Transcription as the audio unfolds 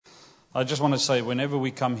I just want to say, whenever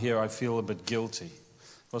we come here, I feel a bit guilty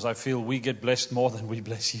because I feel we get blessed more than we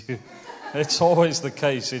bless you. It's always the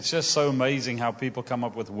case. It's just so amazing how people come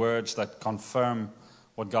up with words that confirm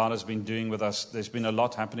what God has been doing with us. There's been a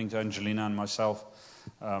lot happening to Angelina and myself.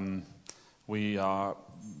 We are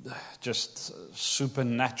just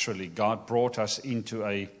supernaturally, God brought us into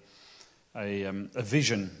a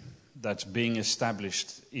vision that's being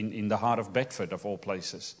established in the heart of Bedford, of all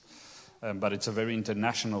places. But it's a very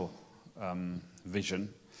international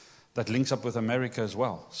vision that links up with America as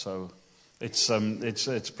well. So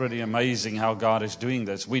it's pretty amazing how God is doing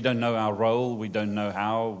this. We don't know our role. We don't know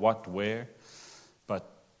how, what, where. But,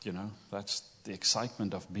 that's the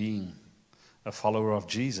excitement of being a follower of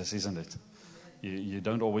Jesus, isn't it? You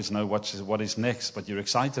don't always know what is next, but you're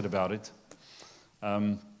excited about it.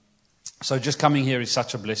 So just coming here is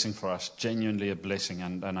such a blessing for us, genuinely a blessing.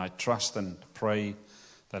 And I trust and pray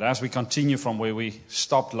that as we continue from where we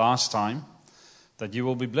stopped last time, that you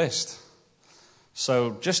will be blessed.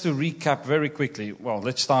 So just to recap very quickly,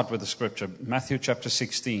 let's start with the scripture. Matthew chapter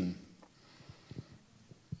 16.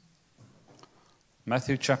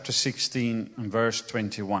 Matthew chapter 16 and verse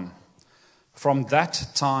 21. From that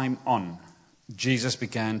time on, Jesus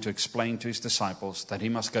began to explain to his disciples that he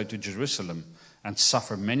must go to Jerusalem and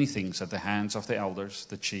suffer many things at the hands of the elders,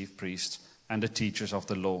 the chief priests, and the teachers of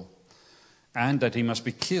the law, and that he must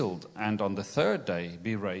be killed and on the third day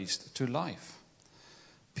be raised to life.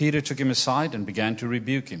 Peter took him aside and began to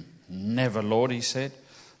rebuke him. Never, Lord, he said,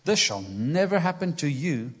 this shall never happen to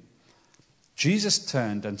you. Jesus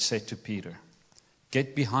turned and said to Peter,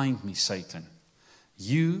 get behind me, Satan.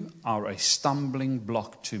 You are a stumbling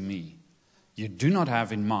block to me. You do not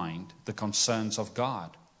have in mind the concerns of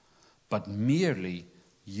God, but merely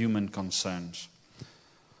human concerns.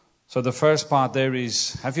 So the first part there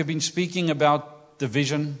is, have you been speaking about the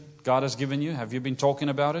vision God has given you? Have you been talking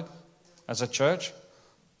about it as a church?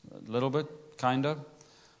 A little bit, kind of.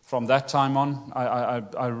 From that time on,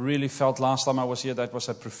 I really felt last time I was here that was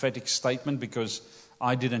a prophetic statement because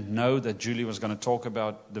I didn't know that Julie was going to talk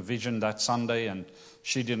about the vision that Sunday and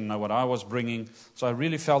she didn't know what I was bringing. So I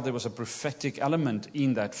really felt there was a prophetic element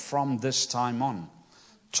in that from this time on.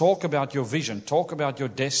 Talk about your vision. Talk about your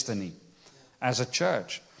destiny as a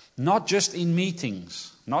church. Not just in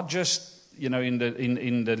meetings. Not just, in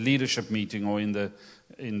the leadership meeting or in the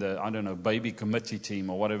I don't know, baby committee team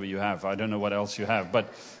or whatever you have. I don't know what else you have.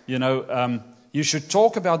 But, you should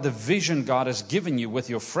talk about the vision God has given you with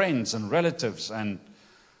your friends and relatives and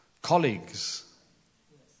colleagues.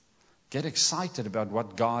 Get excited about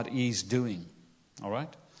what God is doing. All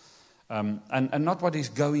right? And not what he's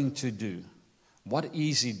going to do. What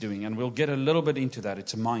is he doing? And we'll get a little bit into that.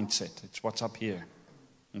 It's a mindset. It's what's up here.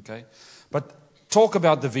 Okay? But talk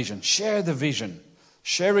about the vision. Share the vision.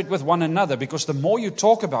 Share it with one another, because the more you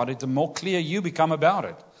talk about it, the more clear you become about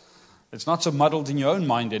it. It's not so muddled in your own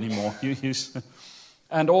mind anymore.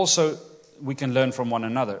 And also, we can learn from one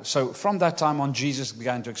another. So from that time on, Jesus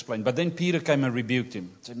began to explain. But then Peter came and rebuked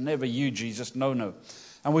him. He said, never you, Jesus. No, no.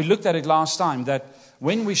 And we looked at it last time, that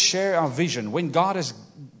when we share our vision, when God has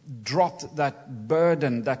dropped that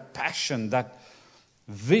burden, that passion, that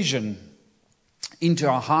vision into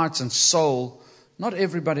our hearts and soul, not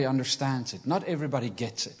everybody understands it. Not everybody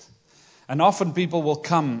gets it. And often people will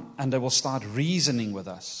come and they will start reasoning with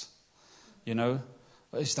us.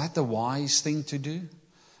 Is that the wise thing to do?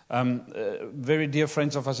 Very dear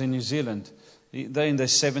friends of us in New Zealand, they're in their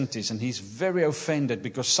 70s, and he's very offended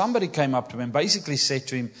because somebody came up to him and basically said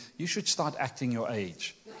to him, you should start acting your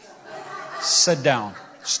age. Sit down.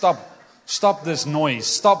 Stop this noise.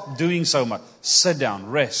 Stop doing so much. Sit down.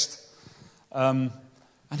 Rest. And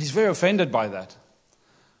he's very offended by that.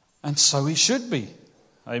 And so he should be.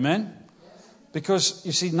 Amen? Because,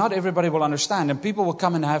 you see, not everybody will understand. And people will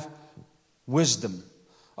come and have wisdom.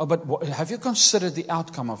 Oh, but have you considered the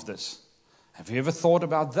outcome of this? Have you ever thought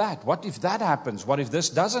about that? What if that happens? What if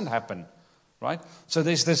this doesn't happen? Right? So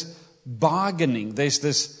there's this bargaining. There's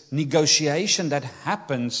this negotiation that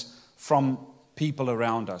happens from people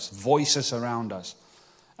around us. Voices around us.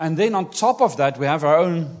 And then on top of that, we have our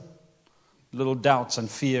own little doubts and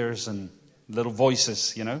fears and little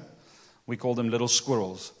voices, We call them little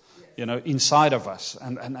squirrels, inside of us.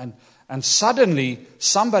 And suddenly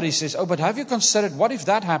somebody says, oh, but have you considered, what if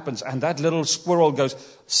that happens? And that little squirrel goes,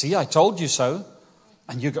 see, I told you so.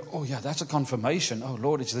 And you go, oh yeah, that's a confirmation. Oh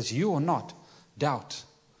Lord, is this you or not? Doubt,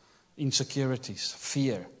 insecurities,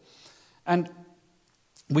 fear. And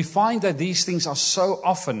we find that these things are so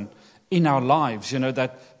often in our lives,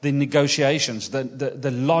 that the negotiations,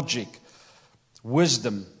 the logic,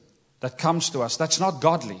 wisdom that comes to us, that's not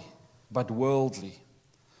godly, but worldly.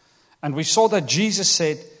 And we saw that Jesus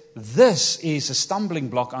said, this is a stumbling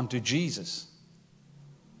block unto Jesus.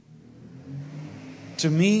 To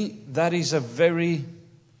me, that is a very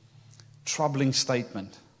troubling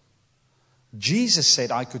statement. Jesus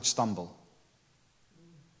said I could stumble.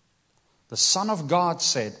 The Son of God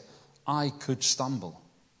said I could stumble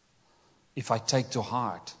if I take to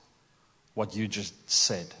heart what you just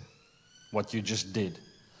said, what you just did.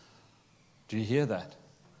 Do you hear that?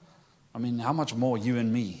 I mean, how much more you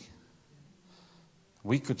and me?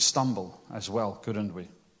 We could stumble as well, couldn't we?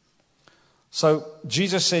 So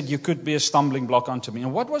Jesus said, you could be a stumbling block unto me.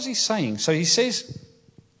 And what was he saying? So he says,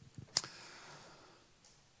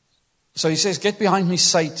 get behind me,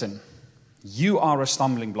 Satan. You are a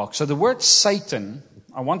stumbling block. So the word Satan,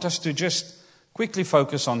 I want us to just quickly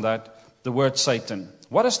focus on that, the word Satan.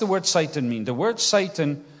 What does the word Satan mean? The word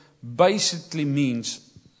Satan basically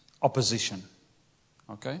means opposition.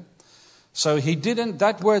 Okay? So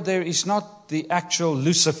that word there is not the actual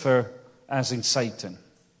Lucifer as in Satan.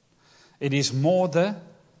 It is more the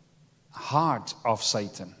heart of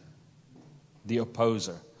Satan, the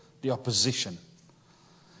opposer, the opposition.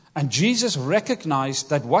 And Jesus recognized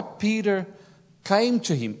that what Peter came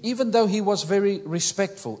to him, even though he was very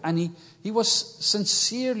respectful, and he was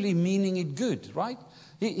sincerely meaning it good, right?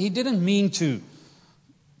 He didn't mean to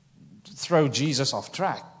throw Jesus off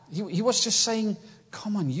track. He was just saying,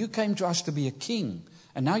 come on, you came to us to be a king,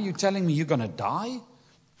 and now you're telling me you're going to die?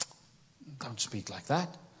 Don't speak like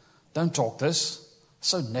that. Don't talk this.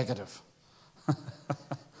 So negative.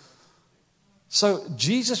 So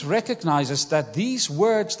Jesus recognizes that these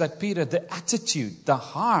words that Peter, the attitude, the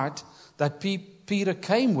heart that Peter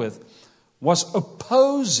came with was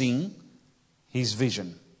opposing his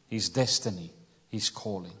vision, his destiny, his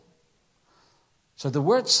calling. So the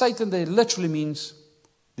word Satan there literally means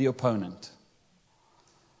the opponent.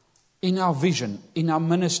 In our vision, in our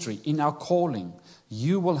ministry, in our calling,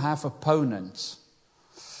 you will have opponents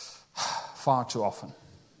far too often.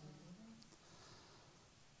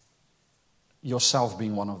 Yourself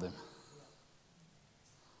being one of them.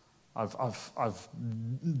 I've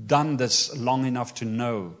done this long enough to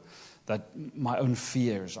know that my own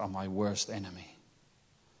fears are my worst enemy.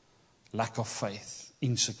 Lack of faith,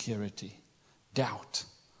 insecurity, doubt,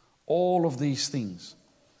 all of these things.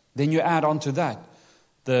 Then you add on to that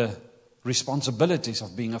the responsibilities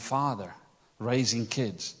of being a father, raising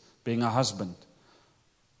kids, being a husband,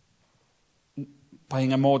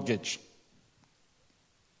 paying a mortgage,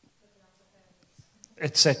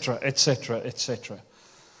 etc., etc., etc.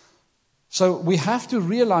 So we have to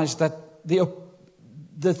realize that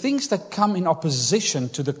the things that come in opposition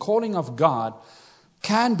to the calling of God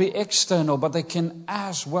can be external, but they can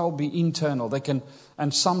as well be internal. They can,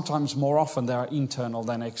 and sometimes more often they are internal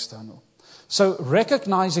than external. So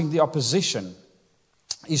recognizing the opposition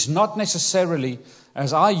is not necessarily,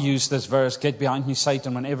 as I use this verse, get behind me,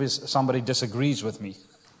 Satan, whenever somebody disagrees with me.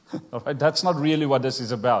 All right, that's not really what this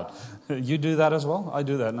is about. You do that as well? I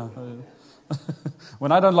do that. No.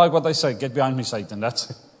 When I don't like what they say, get behind me, Satan. That's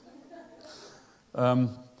it.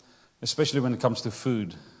 Especially when it comes to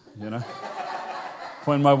food, you know.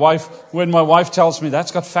 When my wife tells me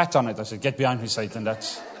that's got fat on it, I say, get behind me, Satan.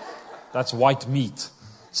 That's white meat.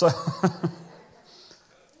 So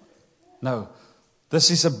no,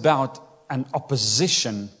 this is about an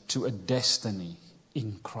opposition to a destiny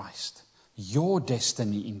in Christ. Your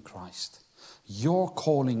destiny in Christ. Your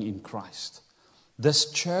calling in Christ. This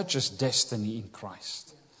church's destiny in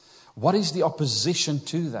Christ. What is the opposition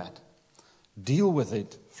to that? Deal with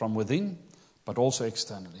it from within, but also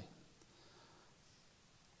externally.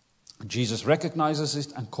 Jesus recognizes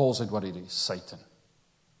it and calls it what it is, Satan.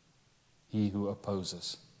 He who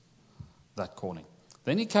opposes that calling.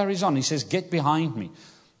 Then he carries on. He says, get behind me.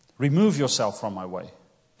 Remove yourself from my way.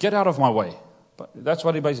 Get out of my way. But that's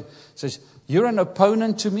what he basically says. You're an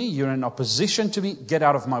opponent to me. You're in opposition to me. Get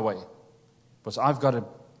out of my way. Because I've got a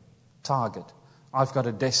target. I've got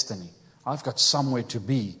a destiny. I've got somewhere to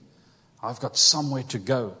be. I've got somewhere to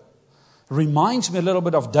go. Reminds me a little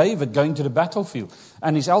bit of David going to the battlefield.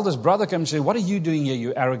 And his eldest brother comes and says, what are you doing here,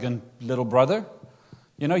 you arrogant little brother?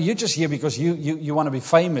 You know, you're just here because you want to be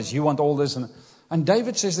famous. You want all this. And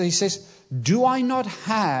David says that, he says, do I not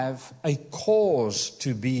have a cause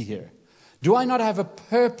to be here? Do I not have a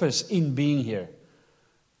purpose in being here?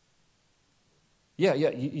 Yeah,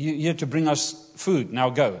 you're here to bring us food.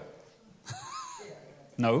 Now go.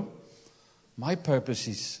 No. My purpose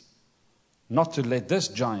is not to let this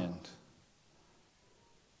giant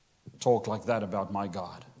talk like that about my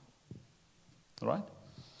God. All right?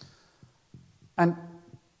 And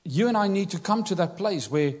you and I need to come to that place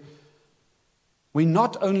where we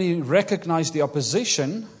not only recognize the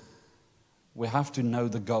opposition, we have to know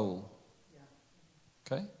the goal.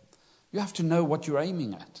 Okay? You have to know what you're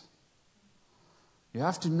aiming at. You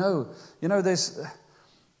have to know. In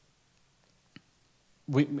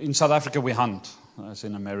South Africa we hunt, as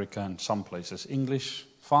in America and some places. English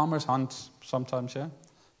farmers hunt sometimes, yeah?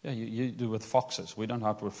 Yeah, you do with foxes. We don't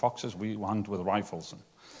hunt with foxes, we hunt with rifles.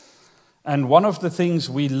 And one of the things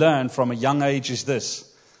we learn from a young age is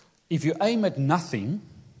this. If you aim at nothing,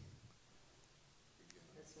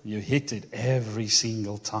 you hit it every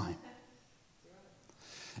single time.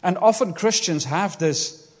 And often Christians have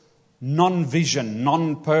this non-vision,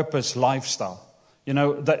 non-purpose lifestyle.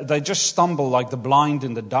 They just stumble like the blind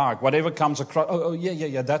in the dark. Whatever comes across,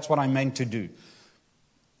 yeah, that's what I meant to do.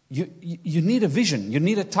 You need a vision. You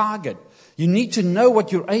need a target. You need to know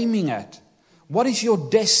what you're aiming at. What is your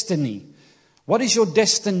destiny? What is your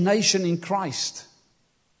destination in Christ?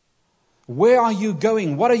 Where are you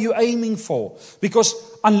going? What are you aiming for? Because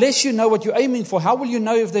unless you know what you're aiming for, how will you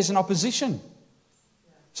know if there's an opposition?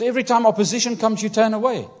 So every time opposition comes, you turn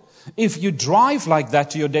away. If you drive like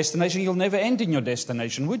that to your destination, you'll never end in your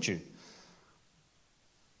destination, would you?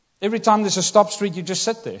 Every time there's a stop street, you just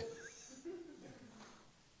sit there.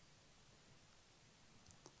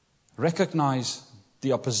 Recognize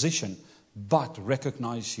the opposition, but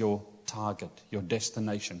recognize your target, your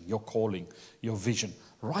destination, your calling, your vision.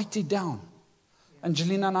 Write it down.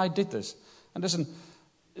 Angelina and I did this. And listen,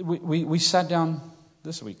 we sat down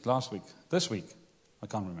this week, I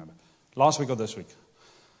can't remember. Last week or this week.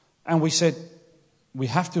 And we said, we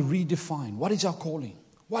have to redefine. What is our calling?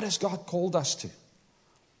 What has God called us to?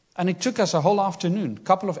 And it took us a whole afternoon, a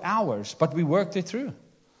couple of hours, but we worked it through.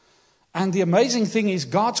 And the amazing thing is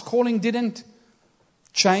God's calling didn't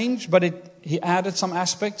change, but He added some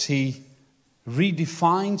aspects. He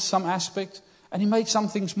redefined some aspects. And He made some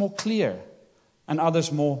things more clear and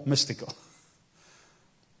others more mystical.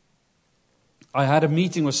 I had a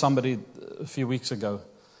meeting with somebody a few weeks ago.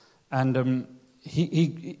 And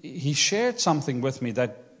he shared something with me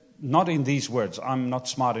that, not in these words. I'm not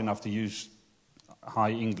smart enough to use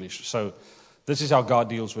high English. So this is how God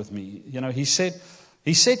deals with me.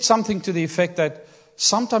 He said something to the effect that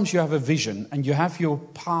sometimes you have a vision and you have your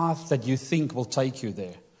path that you think will take you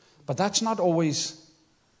there. But that's not always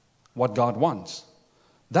what God wants.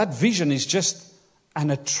 That vision is just an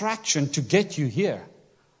attraction to get you here.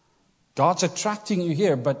 God's attracting you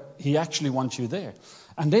here, but He actually wants you there.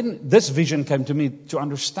 And then this vision came to me to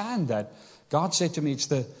understand that. God said to me, it's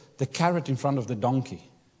the carrot in front of the donkey.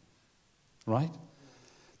 Right?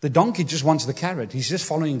 The donkey just wants the carrot. He's just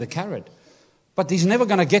following the carrot. But he's never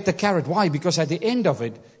going to get the carrot. Why? Because at the end of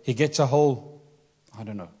it, he gets a whole,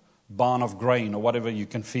 barn of grain or whatever you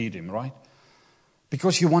can feed him, right?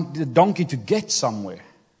 Because you want the donkey to get somewhere.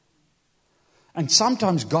 And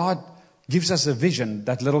sometimes God gives us a vision,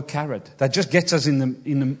 that little carrot, that just gets us in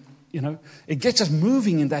the it gets us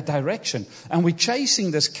moving in that direction. And we're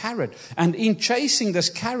chasing this carrot. And in chasing this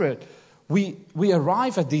carrot, we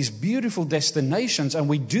arrive at these beautiful destinations and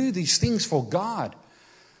we do these things for God.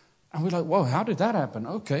 And we're like, whoa, how did that happen?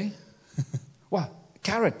 Okay. Well,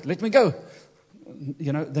 carrot, let me go.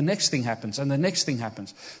 The next thing happens and the next thing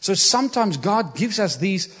happens. So sometimes God gives us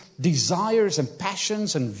these desires and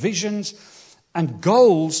passions and visions and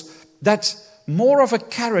goals that's more of a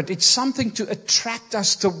carrot. It's something to attract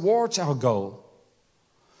us towards our goal.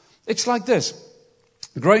 It's like this.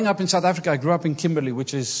 Growing up in South Africa, I grew up in Kimberley,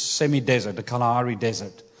 which is semi-desert, the Kalahari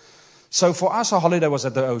Desert. So for us, our holiday was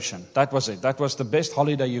at the ocean. That was it. That was the best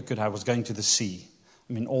holiday you could have, was going to the sea.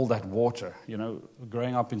 All that water,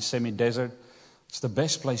 growing up in semi-desert, it's the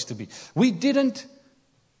best place to be. We didn't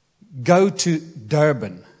go to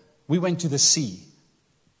Durban. We went to the sea.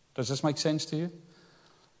 Does this make sense to you?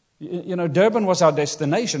 Durban was our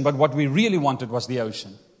destination, but what we really wanted was the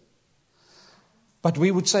ocean. But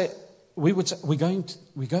we would say, we're going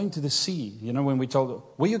to the sea. When we told,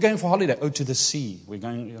 where are you going for holiday? Oh, to the sea. We're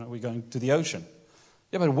going to the ocean.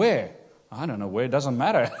 Yeah, but where? I don't know where. It doesn't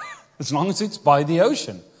matter. As long as it's by the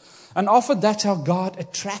ocean. And often that's how God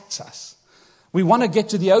attracts us. We want to get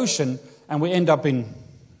to the ocean and we end up in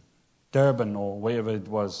Durban or wherever it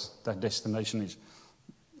was that destination is.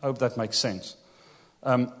 I hope that makes sense.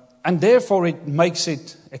 And therefore it makes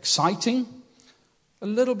it exciting, a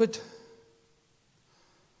little bit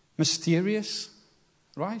mysterious,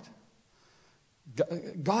 right?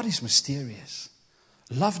 God is mysterious.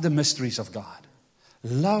 Love the mysteries of God.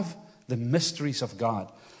 Love the mysteries of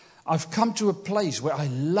God. I've come to a place where I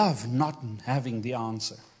love not having the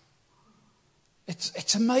answer.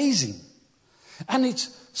 It's amazing. And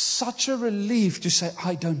it's such a relief to say,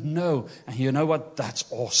 I don't know. And you know what? That's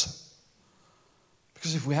awesome.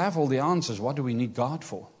 Because if we have all the answers, what do we need God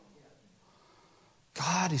for?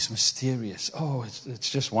 God is mysterious. Oh, it's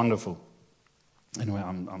just wonderful. Anyway,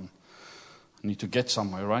 I need to get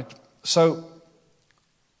somewhere, right? So,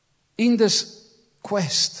 in this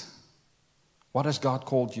quest, what has God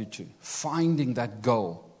called you to? Finding that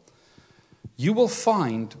goal. You will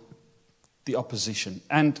find the opposition.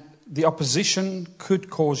 And the opposition could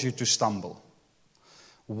cause you to stumble.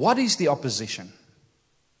 What is the opposition?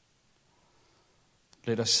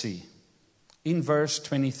 Let us see. In verse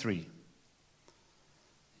 23.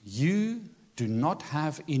 You do not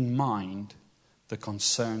have in mind the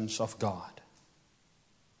concerns of God.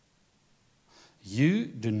 You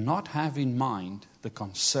do not have in mind the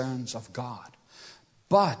concerns of God,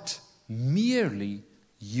 but merely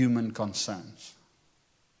human concerns.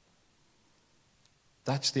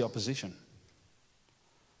 That's the opposition.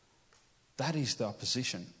 That is the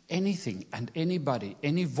opposition. Anything and anybody,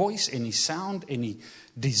 any voice, any sound, any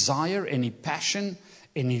desire, any passion,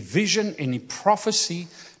 any vision, any prophecy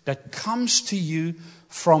that comes to you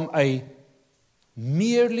from a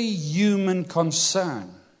merely human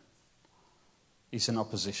concern is an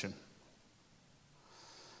opposition.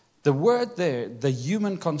 The word there, the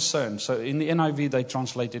human concern, so in the NIV they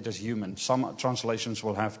translate it as human. Some translations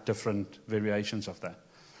will have different variations of that.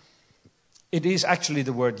 It is actually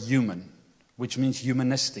the word human, which means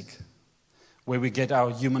humanistic, where we get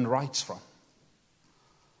our human rights from.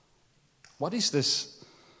 What is this?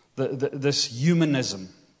 This humanism.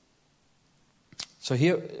 So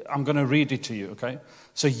here, I'm going to read it to you, okay?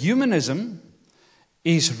 So humanism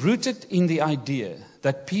is rooted in the idea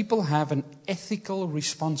that people have an ethical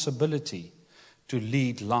responsibility to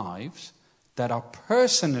lead lives that are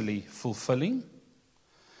personally fulfilling,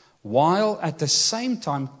 while at the same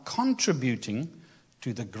time contributing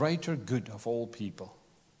to the greater good of all people.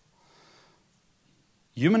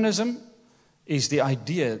 Humanism is the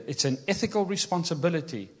idea, it's an ethical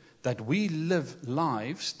responsibility that we live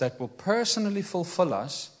lives that will personally fulfill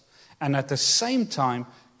us and at the same time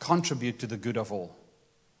contribute to the good of all.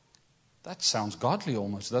 That sounds godly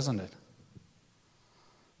almost, doesn't it?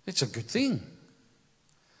 It's a good thing.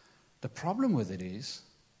 The problem with it is,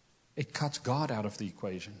 it cuts God out of the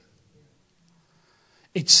equation.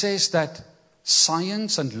 It says that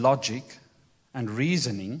science and logic and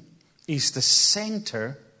reasoning is the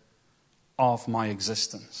center of my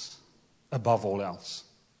existence, above all else.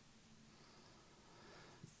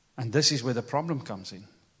 And this is where the problem comes in.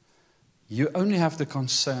 You only have the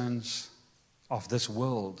concerns of this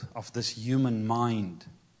world, of this human mind,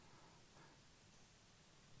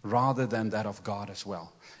 rather than that of God as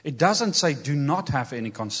well. It doesn't say do not have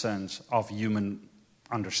any concerns of human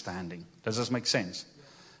understanding. Does this make sense?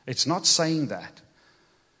 It's not saying that.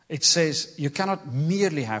 It says you cannot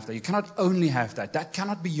merely have that. You cannot only have that. That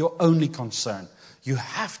cannot be your only concern. You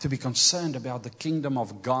have to be concerned about the kingdom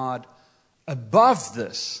of God above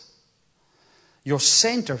this. Your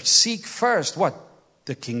center, seek first what?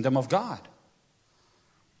 The kingdom of God.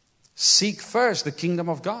 Seek first the kingdom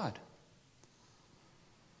of God.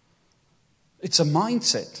 It's a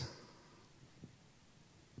mindset.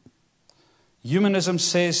 Humanism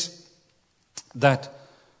says that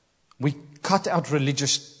we cut out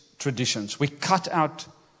religious traditions. We cut out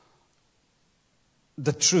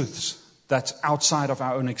the truths that's outside of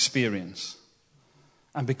our own experience.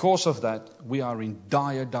 And because of that, we are in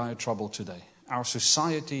dire, dire trouble today. Our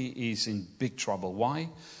society is in big trouble. Why?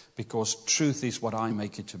 Because truth is what I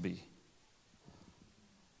make it to be.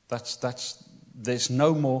 There's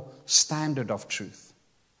no more standard of truth.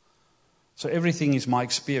 So everything is my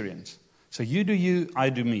experience. So you do you, I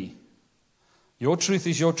do me. Your truth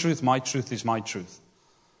is your truth, my truth is my truth.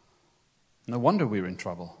 No wonder we're in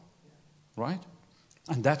trouble. Right?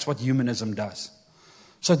 And that's what humanism does.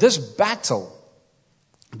 So this battle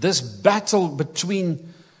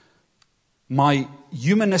between my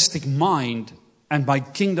humanistic mind and my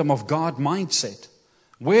kingdom of God mindset,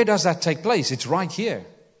 where does that take place? It's right here.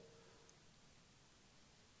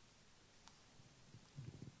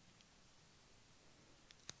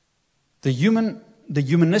 The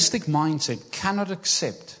humanistic mindset cannot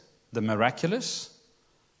accept the miraculous,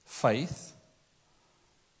 faith,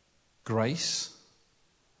 grace,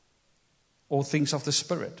 or things of the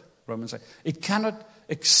Spirit. Romans 8. It cannot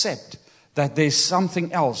accept that there's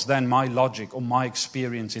something else than my logic or my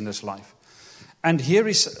experience in this life. And here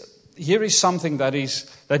is something that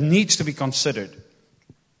needs to be considered.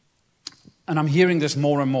 And I'm hearing this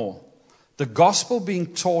more and more. The gospel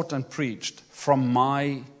being taught and preached from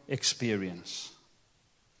my experience.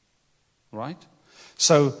 Right?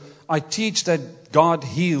 So I teach that God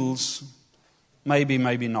heals, maybe,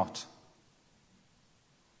 maybe not.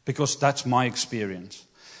 Because that's my experience.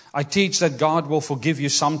 I teach that God will forgive you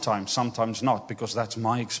sometimes, sometimes not, because that's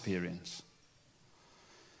my experience.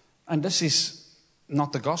 And this is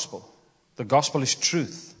not the gospel. The gospel is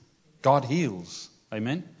truth. God heals.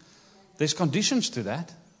 Amen? There's conditions to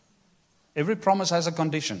that. Every promise has a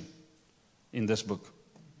condition in this book.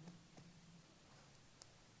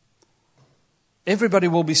 Everybody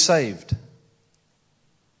will be saved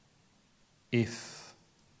if,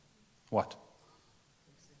 what?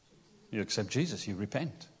 You accept Jesus, you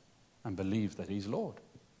repent and believe that He's Lord.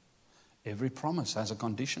 Every promise has a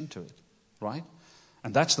condition to it, right?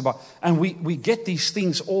 And that's the Bible. And we get these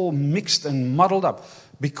things all mixed and muddled up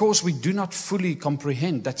because we do not fully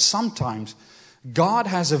comprehend that sometimes God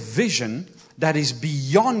has a vision that is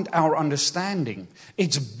beyond our understanding.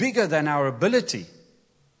 It's bigger than our ability.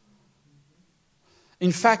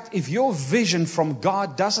 In fact, if your vision from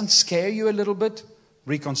God doesn't scare you a little bit,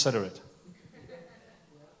 reconsider it.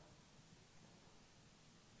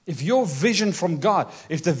 If your vision from God,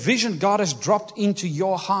 if the vision God has dropped into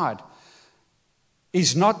your heart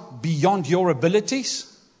is not beyond your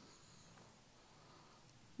abilities,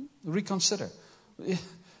 reconsider.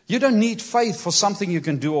 You don't need faith for something you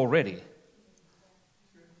can do already.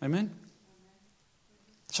 Amen?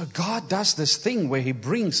 So God does this thing where He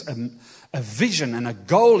brings a vision and a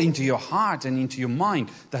goal into your heart and into your mind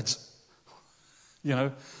that's,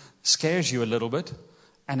 scares you a little bit,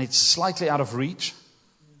 and it's slightly out of reach.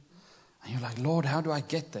 And you're like, Lord, how do I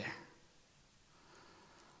get there?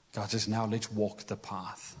 God says, now let's walk the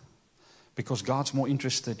path. Because God's more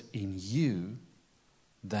interested in you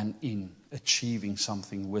than in achieving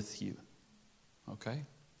something with you. Okay?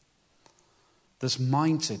 This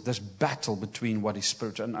mindset, this battle between what is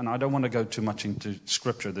spiritual. And I don't want to go too much into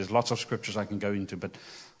Scripture. There's lots of Scriptures I can go into. But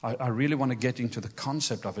I really want to get into the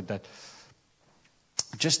concept of it. That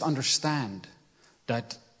just understand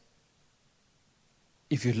that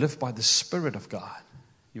if you live by the Spirit of God,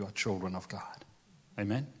 you are children of God.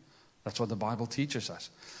 Amen? That's what the Bible teaches us.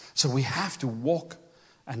 So we have to walk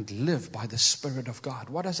and live by the Spirit of God.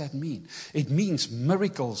 What does that mean? It means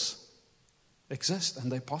miracles exist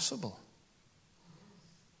and they're possible.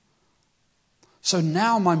 So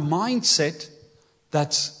now my mindset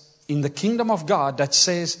that's in the kingdom of God that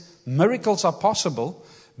says miracles are possible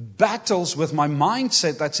battles with my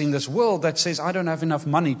mindset that's in this world that says I don't have enough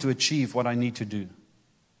money to achieve what I need to do.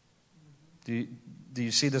 Do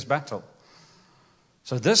you see this battle?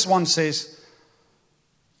 So this one says,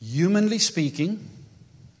 humanly speaking,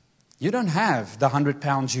 you don't have the 100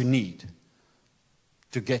 pounds you need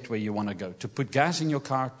to get where you want to go, to put gas in your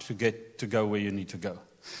car to go where you need to go.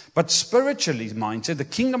 But spiritually mindset, the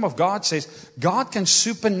kingdom of God says, God can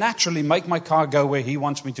supernaturally make my car go where He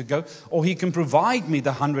wants me to go, or He can provide me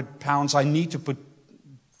the 100 pounds I need to put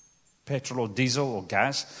petrol or diesel or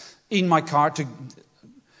gas in my car to.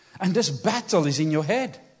 And this battle is in your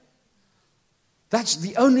head. That's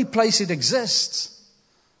the only place it exists.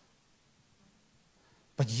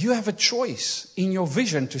 But you have a choice in your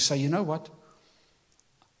vision to say, you know what?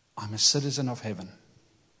 I'm a citizen of heaven.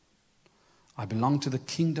 I belong to the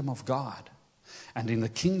kingdom of God. And in the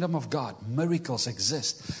kingdom of God, miracles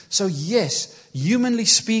exist. So yes, humanly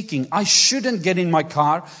speaking, I shouldn't get in my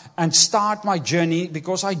car and start my journey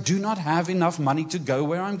because I do not have enough money to go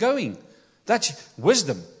where I'm going. That's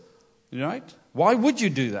wisdom. Right? Why would you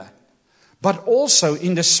do that? But also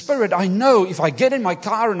in the Spirit, I know if I get in my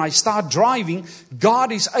car and I start driving,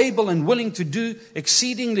 God is able and willing to do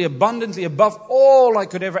exceedingly abundantly above all I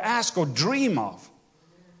could ever ask or dream of.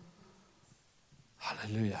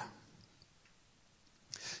 Hallelujah.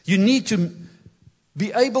 You need to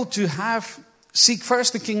be able to seek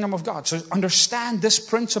first the kingdom of God. So understand this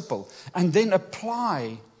principle and then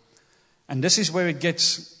apply. And this is where it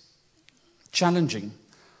gets challenging.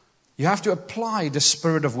 You have to apply the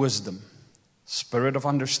spirit of wisdom, spirit of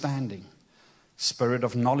understanding, spirit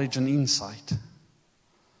of knowledge and insight.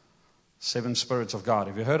 7 spirits of God.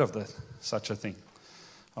 Have you heard of such a thing?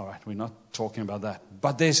 All right, we're not talking about that.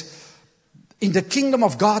 But in the kingdom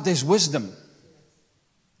of God, there's wisdom.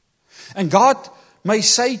 And God may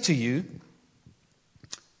say to you,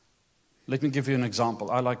 let me give you an example.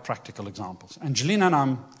 I like practical examples. Angelina and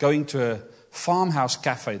I'm going to a farmhouse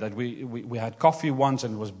cafe that we had coffee once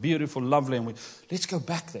and it was beautiful, lovely, and let's go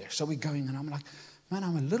back there. So we're going and I'm like, man,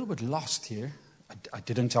 I'm a little bit lost here. I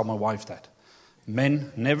didn't tell my wife that.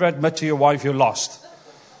 Men, never admit to your wife you're lost.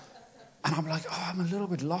 And I'm like, I'm a little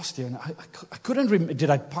bit lost here. And I couldn't remember, did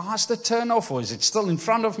I pass the turnoff or is it still in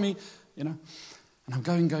front of me? And I'm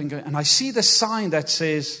going. And I see the sign that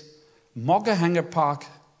says, Moggahanger Park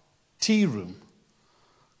Tea Room.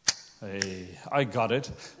 Hey, I got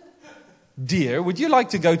it. dear, would you like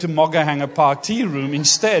to go to Moggahanger Park Tea Room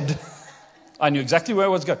instead? I knew exactly where I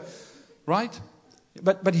was going. Right?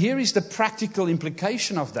 But here is the practical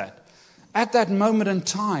implication of that. At that moment in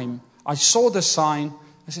time, I saw the sign.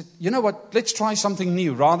 I said, you know what? Let's try something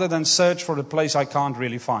new rather than search for a place I can't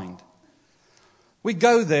really find. We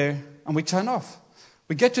go there and we turn off.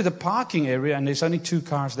 We get to the parking area and there's only 2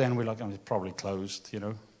 cars there and we're like, oh, it's probably closed, you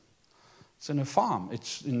know. It's in a farm.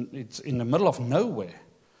 It's in the middle of nowhere.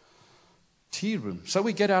 Tea room. So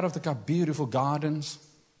we get out of the car, beautiful gardens.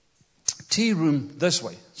 Tea room this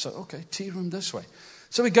way. So, okay, tea room this way.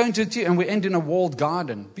 So we go into the tea and we end in a walled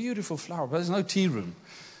garden. Beautiful flower, but there's no tea room.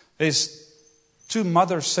 There's 2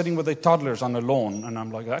 mothers sitting with their toddlers on the lawn. And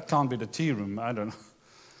I'm like, that can't be the tea room. I don't know.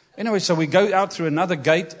 Anyway, so we go out through another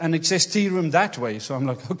gate and it says tea room that way. So I'm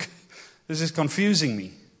like, okay, this is confusing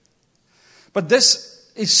me. But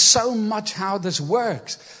this is so much how this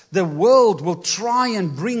works. The world will try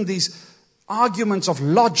and bring these arguments of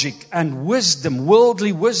logic and wisdom,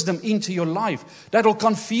 worldly wisdom into your life. That'll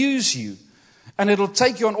confuse you. And it'll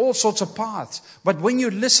take you on all sorts of paths. But when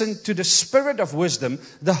you listen to the Spirit of wisdom,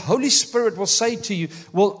 the Holy Spirit will say to you,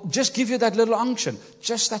 will just give you that little unction.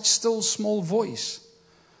 Just that still small voice.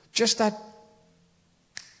 Just that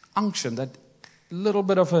unction, that little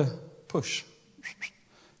bit of a push.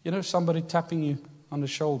 You know, somebody tapping you on the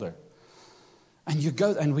shoulder. And you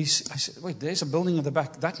go, and I said, wait, there's a building in the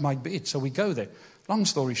back. That might be it. So we go there. Long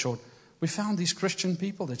story short, we found these Christian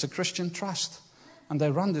people. It's a Christian trust. And they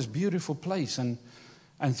run this beautiful place. And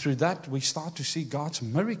through that, we start to see God's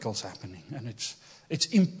miracles happening. And it's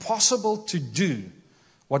impossible to do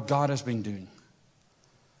what God has been doing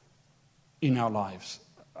in our lives.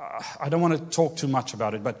 I don't want to talk too much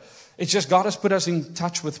about it, but it's just God has put us in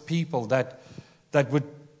touch with people that would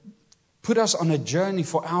put us on a journey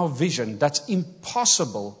for our vision that's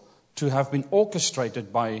impossible to have been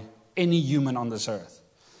orchestrated by any human on this earth.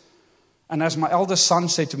 And as my eldest son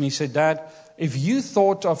said to me, he said, Dad, if you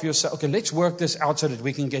thought of yourself, okay, let's work this out so that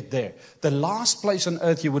we can get there. The last place on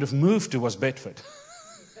earth you would have moved to was Bedford.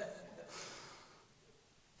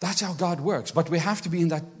 That's how God works. But we have to be in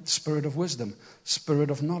that spirit of wisdom,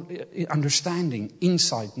 spirit of understanding,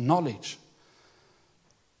 insight, knowledge.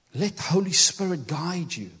 Let the Holy Spirit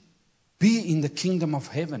guide you. Be in the kingdom of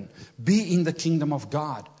heaven. Be in the kingdom of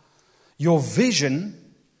God. Your vision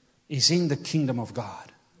is in the kingdom of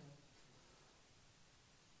God.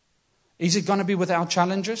 Is it going to be without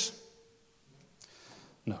challenges?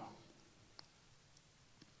 No.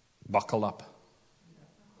 Buckle up.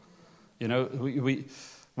 You know,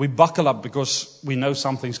 we buckle up because we know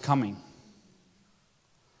something's coming.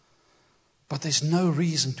 But there's no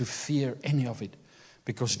reason to fear any of it.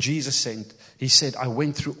 Because Jesus said, He said, I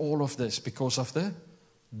went through all of this because of the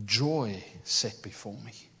joy set before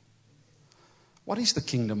me. What is the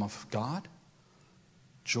kingdom of God?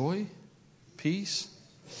 Joy, peace,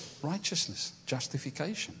 righteousness,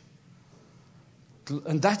 justification.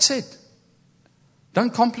 And that's it.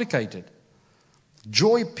 Don't complicate it.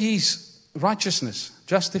 Joy, peace, righteousness,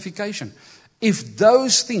 justification. If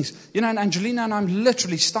those things, you know, and Angelina and I'm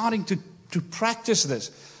literally starting to practice this.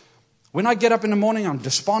 When I get up in the morning, I'm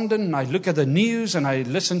despondent and I look at the news and I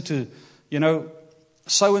listen to, you know,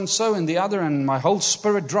 so-and-so and the other and my whole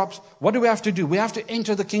spirit drops. What do we have to do? We have to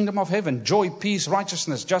enter the kingdom of heaven. Joy, peace,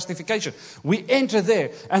 righteousness, justification. We enter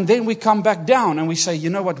there and then we come back down and we say, you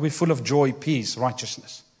know what? We're full of joy, peace,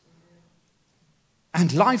 righteousness.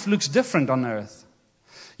 And life looks different on earth.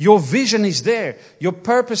 Your vision is there. Your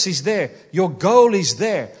purpose is there. Your goal is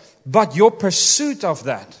there. But your pursuit of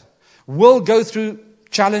that will go through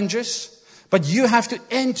challenges, but you have to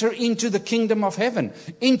enter into the kingdom of heaven,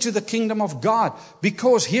 into the kingdom of God,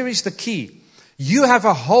 because here is the key. You have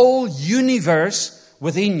a whole universe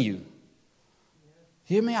within you.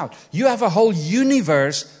 Hear me out. You have a whole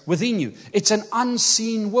universe within you. It's an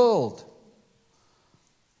unseen world.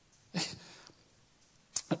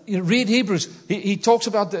 You read Hebrews. He talks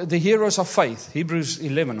about the heroes of faith. Hebrews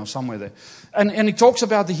 11 or somewhere there. And he talks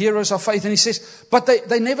about the heroes of faith. And he says, but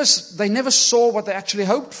they never saw what they actually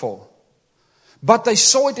hoped for. But they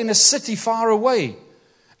saw it in a city far away.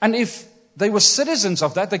 And if they were citizens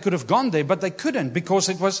of that, they could have gone there. But they couldn't because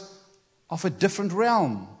it was of a different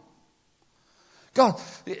realm. God,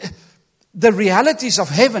 the realities of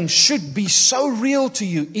heaven should be so real to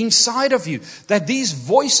you, inside of you, that these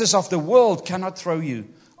voices of the world cannot throw you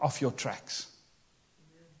off your tracks.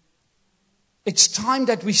 It's time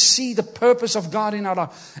that we see the purpose of God in our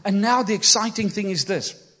life. And now the exciting thing is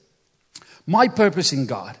this. My purpose in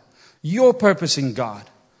God, your purpose in God,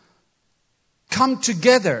 come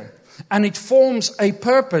together and it forms a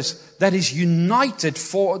purpose that is united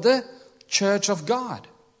for the church of God.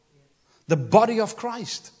 The body of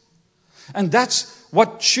Christ. And that's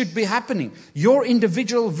what should be happening. Your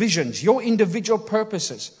individual visions, your individual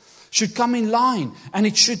purposes should come in line, and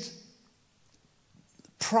it should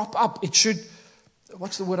prop up. It should,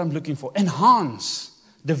 what's the word I'm looking for? Enhance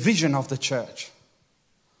the vision of the church.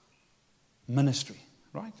 Ministry,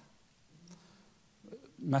 right?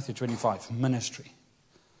 Matthew 25, ministry.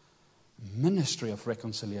 Ministry of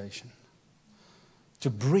reconciliation. To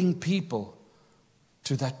bring people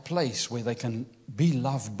to that place where they can be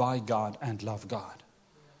loved by God and love God.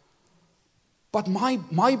 But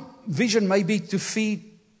my vision may be to feed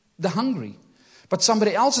the hungry. But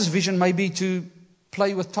somebody else's vision may be to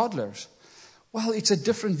play with toddlers. Well, it's a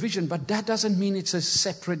different vision, but that doesn't mean it's a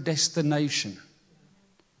separate destination.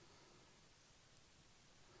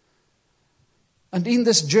 And in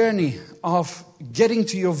this journey of getting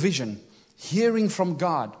to your vision, hearing from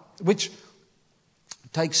God, which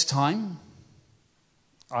takes time,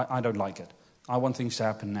 I don't like it. I want things to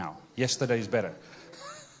happen now. Yesterday is better.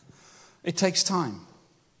 It takes time.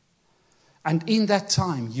 And in that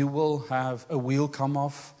time, you will have a wheel come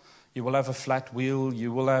off. You will have a flat wheel.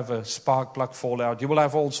 You will have a spark plug fall out. You will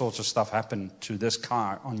have all sorts of stuff happen to this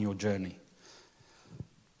car on your journey.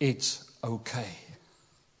 It's okay.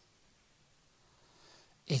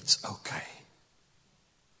 It's okay.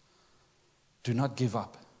 Do not give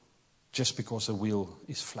up just because a wheel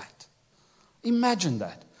is flat. Imagine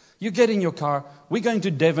that. You get in your car, we're going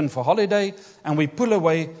to Devon for holiday, and we pull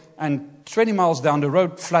away, and 20 miles down the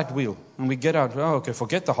road, flat wheel. And we get out, oh, okay,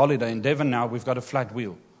 forget the holiday in Devon now, we've got a flat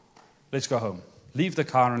wheel. Let's go home. Leave the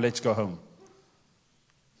car and let's go home.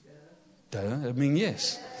 I mean,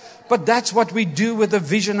 yes. But that's what we do with the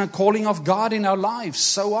vision and calling of God in our lives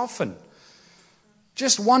so often.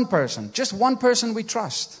 Just one person we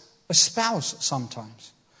trust. A spouse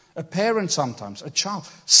sometimes. A parent sometimes. A child.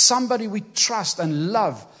 Somebody we trust and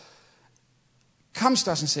love comes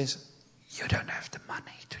to us and says, you don't have the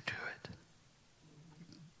money to do it.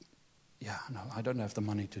 Yeah, no, I don't have the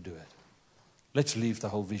money to do it. Let's leave the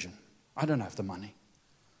whole vision. I don't have the money.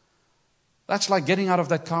 That's like getting out of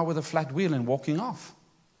that car with a flat wheel and walking off.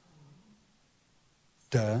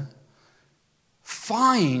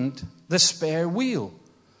 Find the spare wheel.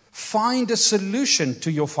 Find a solution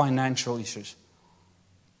to your financial issues.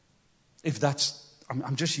 If that's,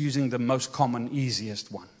 I'm just using the most common,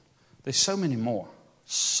 easiest one. There's so many more.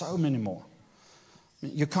 So many more.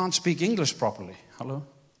 You can't speak English properly. Hello?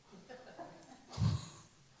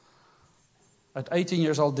 At 18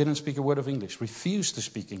 years old, didn't speak a word of English. Refused to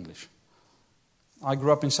speak English. I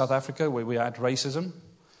grew up in South Africa where we had racism.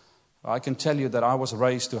 I can tell you that I was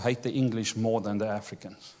raised to hate the English more than the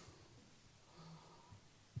Africans.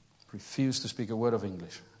 Refused to speak a word of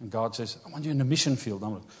English. And God says, I want you in the mission field.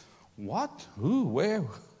 I'm like, what? Who? Where?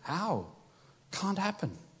 How? Can't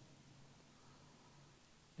happen.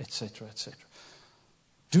 Etc., etc.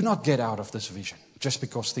 Do not get out of this vision just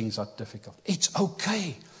because things are difficult. It's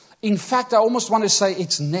okay. In fact, I almost want to say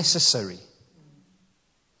it's necessary.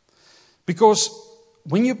 Because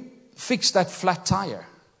when you fix that flat tire,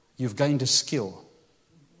 you've gained a skill.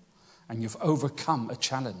 And you've overcome a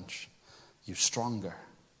challenge. You're stronger.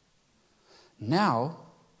 Now,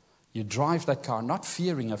 you drive that car not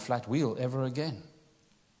fearing a flat wheel ever again.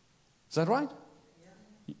 Is that right?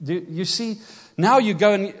 Do you see, now you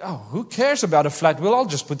go and, oh, who cares about a flat wheel? I'll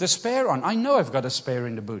just put the spare on. I know I've got a spare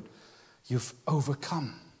in the boot. You've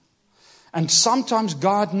overcome. And sometimes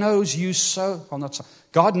God knows you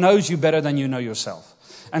God knows you better than you know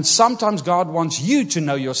yourself. And sometimes God wants you to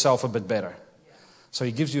know yourself a bit better. So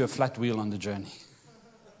He gives you a flat wheel on the journey.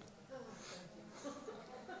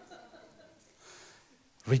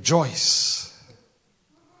 Rejoice.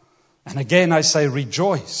 And again I say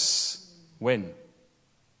rejoice. When?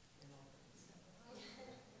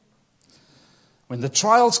 When the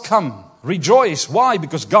trials come, rejoice. Why?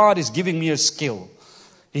 Because God is giving me a skill.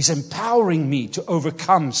 He's empowering me to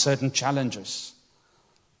overcome certain challenges.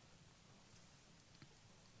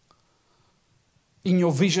 In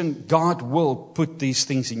your vision, God will put these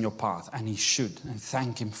things in your path, and He should, and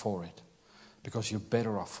thank Him for it, because you're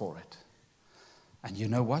better off for it. And you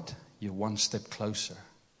know what? You're one step closer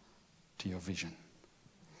to your vision.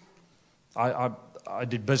 I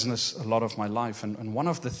did business a lot of my life, and one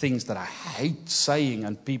of the things that I hate saying,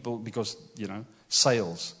 and people, because,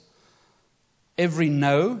 sales, every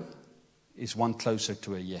no is one closer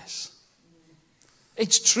to a yes.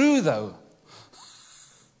 It's true though.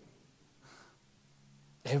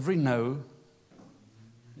 Every no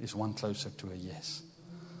is one closer to a yes.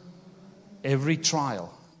 Every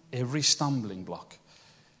trial, every stumbling block,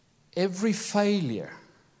 every failure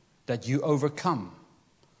that you overcome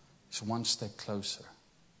is one step closer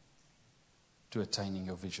to attaining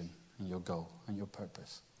your vision and your goal and your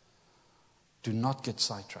purpose. Do not get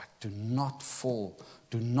sidetracked. Do not fall.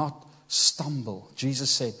 Do not stumble.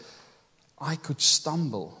 Jesus said, I could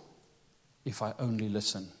stumble if I only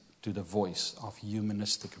listen to the voice of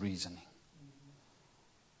humanistic reasoning.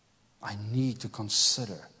 I need to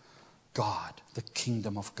consider God, the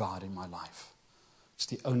kingdom of God in my life. It's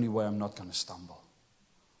the only way I'm not going to stumble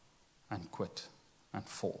and quit and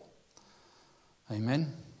fall.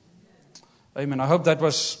 Amen? Amen. I hope that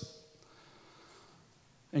was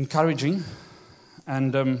encouraging.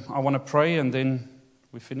 And I want to pray, and then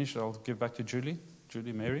we finish. I'll give back to Julie,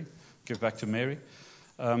 Mary. Give back to Mary.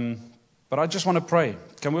 But I just want to pray.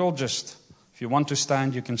 Can we all just, if you want to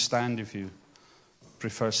stand, you can stand. If you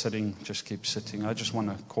prefer sitting, just keep sitting. I just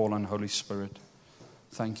want to call on Holy Spirit.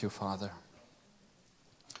 Thank you, Father.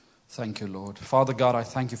 Thank you, Lord. Father God, I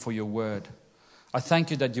thank you for your word. I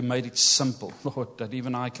thank you that you made it simple, Lord, that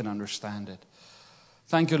even I can understand it.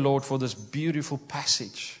 Thank you, Lord, for this beautiful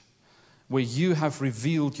passage where you have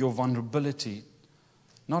revealed your vulnerability,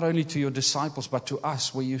 not only to your disciples, but to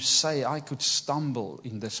us, where you say, I could stumble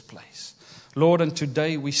in this place. Lord, and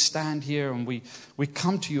today we stand here and we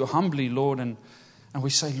come to you humbly, Lord, and we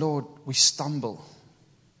say, Lord, we stumble.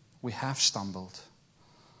 We have stumbled.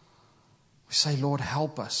 We say, Lord,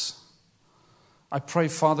 help us. I pray,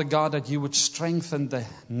 Father God, that you would strengthen the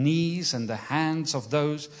knees and the hands of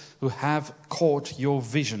those who have caught your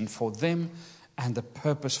vision for them and the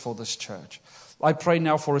purpose for this church. I pray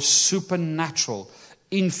now for a supernatural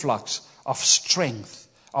influx of strength,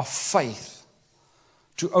 of faith,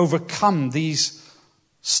 to overcome these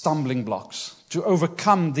stumbling blocks, to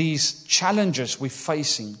overcome these challenges we're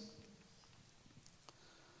facing.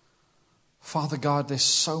 Father God, there's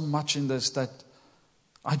so much in this that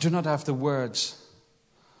I do not have the words.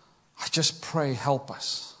 I just pray, help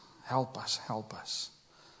us, help us, help us.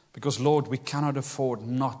 Because, Lord, we cannot afford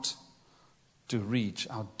not to reach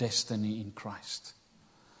our destiny in Christ.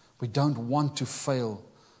 We don't want to fail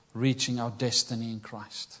reaching our destiny in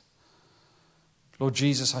Christ. Lord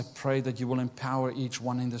Jesus, I pray that you will empower each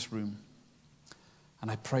one in this room. And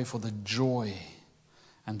I pray for the joy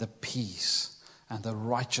and the peace and the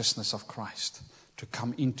righteousness of Christ to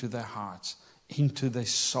come into their hearts, into their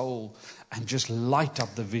soul, and just light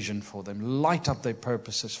up the vision for them, light up their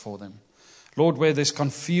purposes for them. Lord, where there's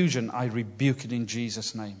confusion, I rebuke it in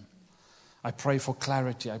Jesus' name. I pray for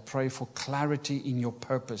clarity. I pray for clarity in your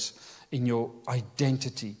purpose, in your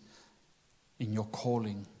identity, in your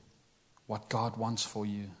calling, what God wants for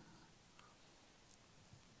you.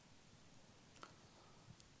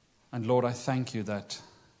 And Lord, I thank you that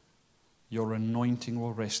your anointing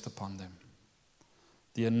will rest upon them.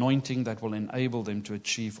 The anointing that will enable them to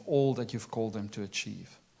achieve all that you've called them to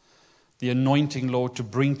achieve. The anointing, Lord, to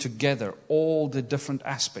bring together all the different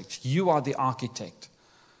aspects. You are the architect.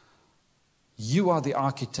 You are the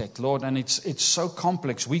architect, Lord, and it's so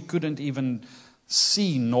complex. We couldn't even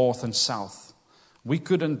see north and south. We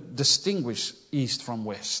couldn't distinguish east from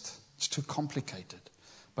west. It's too complicated.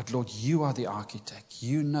 But Lord, you are the architect.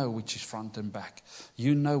 You know which is front and back.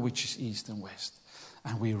 You know which is east and west.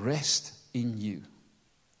 And we rest in you.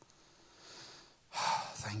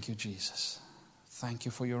 Thank you, Jesus. Thank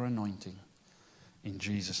you for your anointing. In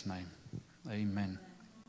Jesus' name, amen.